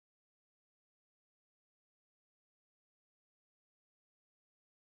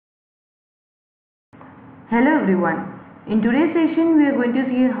Hello everyone. In today's session we are going to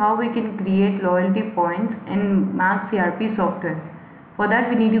see how we can create loyalty points in MaxxERP software. For that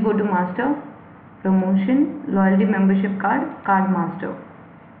we need to go to Master, Promotion, Loyalty Membership Card, Card Master.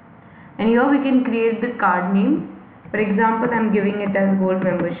 And here we can create the card name. For example, I am giving it as Gold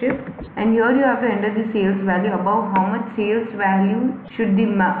Membership. And here you have to enter the sales value, above how much sales value should the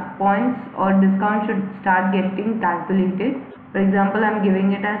points or discount should start getting calculated. For example, I am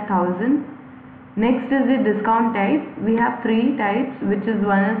giving it as 1000. Next is the discount type. We have three types, which is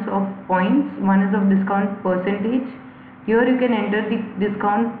one is of points, one is of discount percentage. Here you can enter the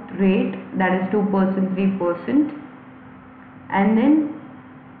discount rate, that is 2%, 3%. And then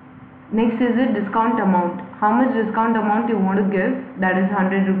next is the discount amount. How much discount amount you want to give, that is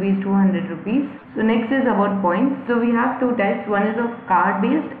 100 rupees, 200 rupees. So next is about points. So we have two types, one is of card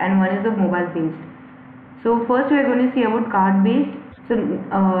based and one is of mobile based. So first we are going to see about card based. So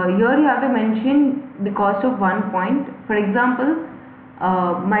here you have to mention the cost of 1 point. For example,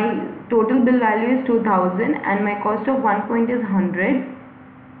 my total bill value is 2000 and my cost of 1 point is 100.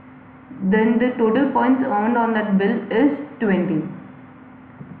 Then the total points earned on that bill is 20.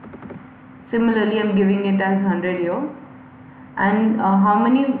 Similarly, I am giving it as 100 here. And how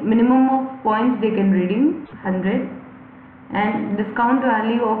many minimum of points they can redeem? 100. And discount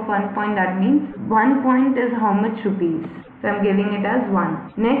value of 1 point, that means 1 point is how much rupees. So I am giving it as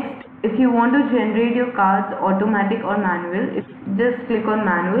 1. Next, if you want to generate your cards automatic or manual, just click on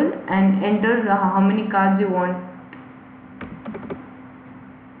manual and enter how many cards you want.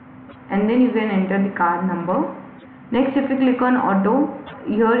 And then you can enter the card number. Next, if you click on auto,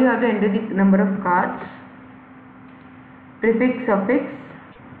 here you have to enter the number of cards, prefix, suffix,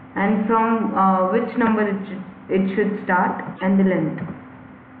 and from which number it should start, and the length.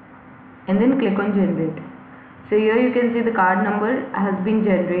 And then click on generate. So here you can see the card number has been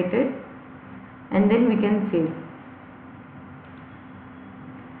generated, and then we can save.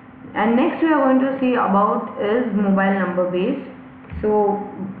 And next we are going to see about is mobile number based. So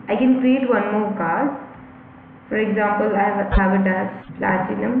I can create one more card. For example, I have it as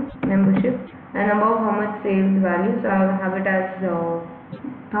Platinum Membership, and above how much sales value, so I will have it as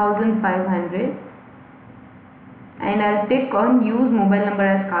 1500. And I'll click on use mobile number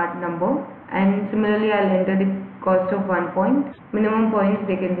as card number, and similarly I'll enter the cost of 1 point, minimum points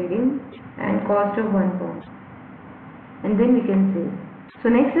they can redeem, and cost of 1 point, and then we can save. So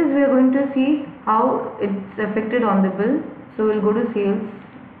next is we are going to see how it's affected on the bill. So we'll go to sales,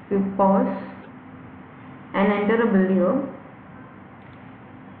 we pause and enter a bill here,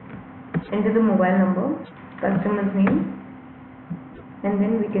 enter the mobile number, customer's name, and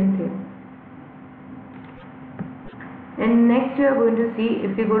then we can save. And next we are going to see,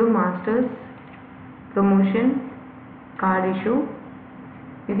 if you go to Masters, Promotion, Card Issue,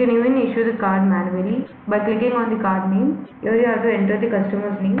 you can even issue the card manually by clicking on the card name. Here you have to enter the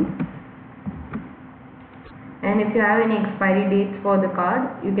customer's name, and if you have any expiry dates for the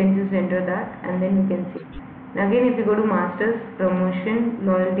card, you can just enter that, and then you can see. Now again, if you go to Masters, Promotion,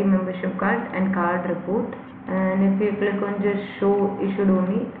 Loyalty Membership Card, and Card Report, and if you click on just Show Issued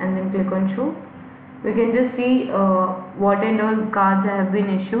Only and then click on Show, we can just see what and all cards have been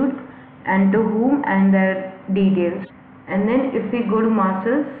issued and to whom and their details. And then if we go to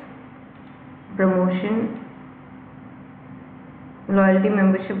Masters, Promotion, Loyalty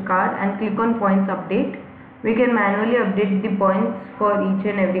Membership Card, and click on Points Update, we can manually update the points for each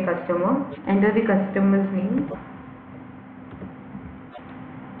and every customer. Enter the customer's name.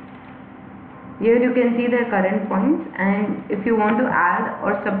 Here you can see their current points, and if you want to add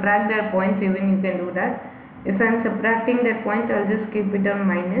or subtract their points, even you can do that. If I am subtracting their points, I will just keep it on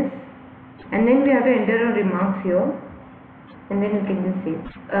minus, and then we have to enter our remarks here, and then you can just save.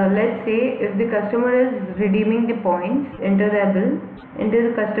 Let's say if the customer is redeeming the points, enter their bill, enter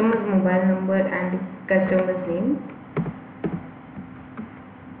the customer's mobile number and the customer's name.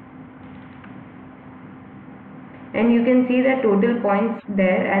 And you can see their total points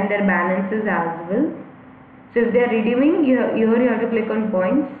there and their balances as well. So if they are redeeming, here you have to click on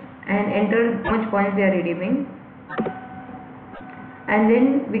points and enter how much points they are redeeming. And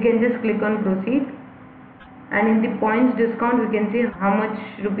then we can just click on proceed. And in the points discount, we can see how much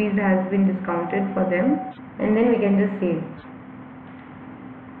rupees has been discounted for them. And then we can just save.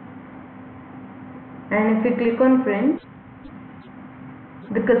 And if we click on print,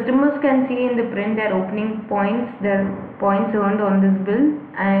 the customers can see in the print their opening points, their points earned on this bill,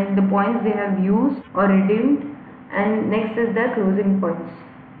 and the points they have used or redeemed, and next is their closing points.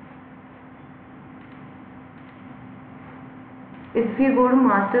 If you go to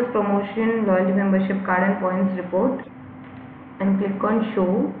Masters, Promotion, Loyalty Membership Card, and Points Report and click on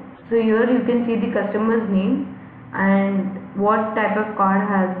Show, So here you can see the customer's name and what type of card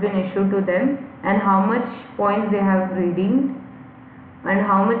has been issued to them and how much points they have redeemed and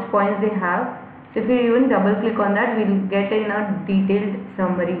how much points they have. So if you even double click on that, we'll get in a detailed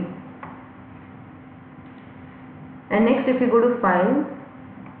summary. And next, if you go to File,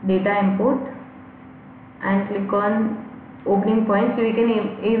 Data Import and click on Opening Points, so we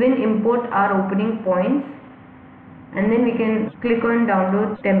can even import our opening points, and then we can click on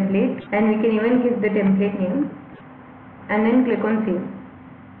Download Template and we can even give the template name and then click on Save.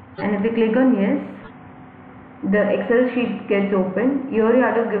 And if we click on Yes, the Excel sheet gets open. Here you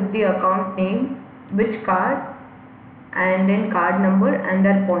have to give the account name, which card, and then card number and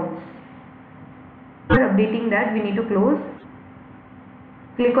their points. For updating that, we need to close,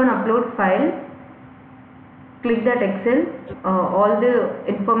 click on Upload File, click that Excel, all the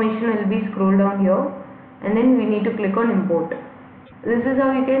information will be scrolled down here, and then we need to click on Import. This is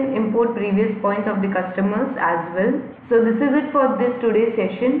how you can import previous points of the customers as well. So this is it for this today's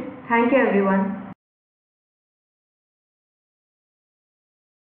session. Thank you everyone.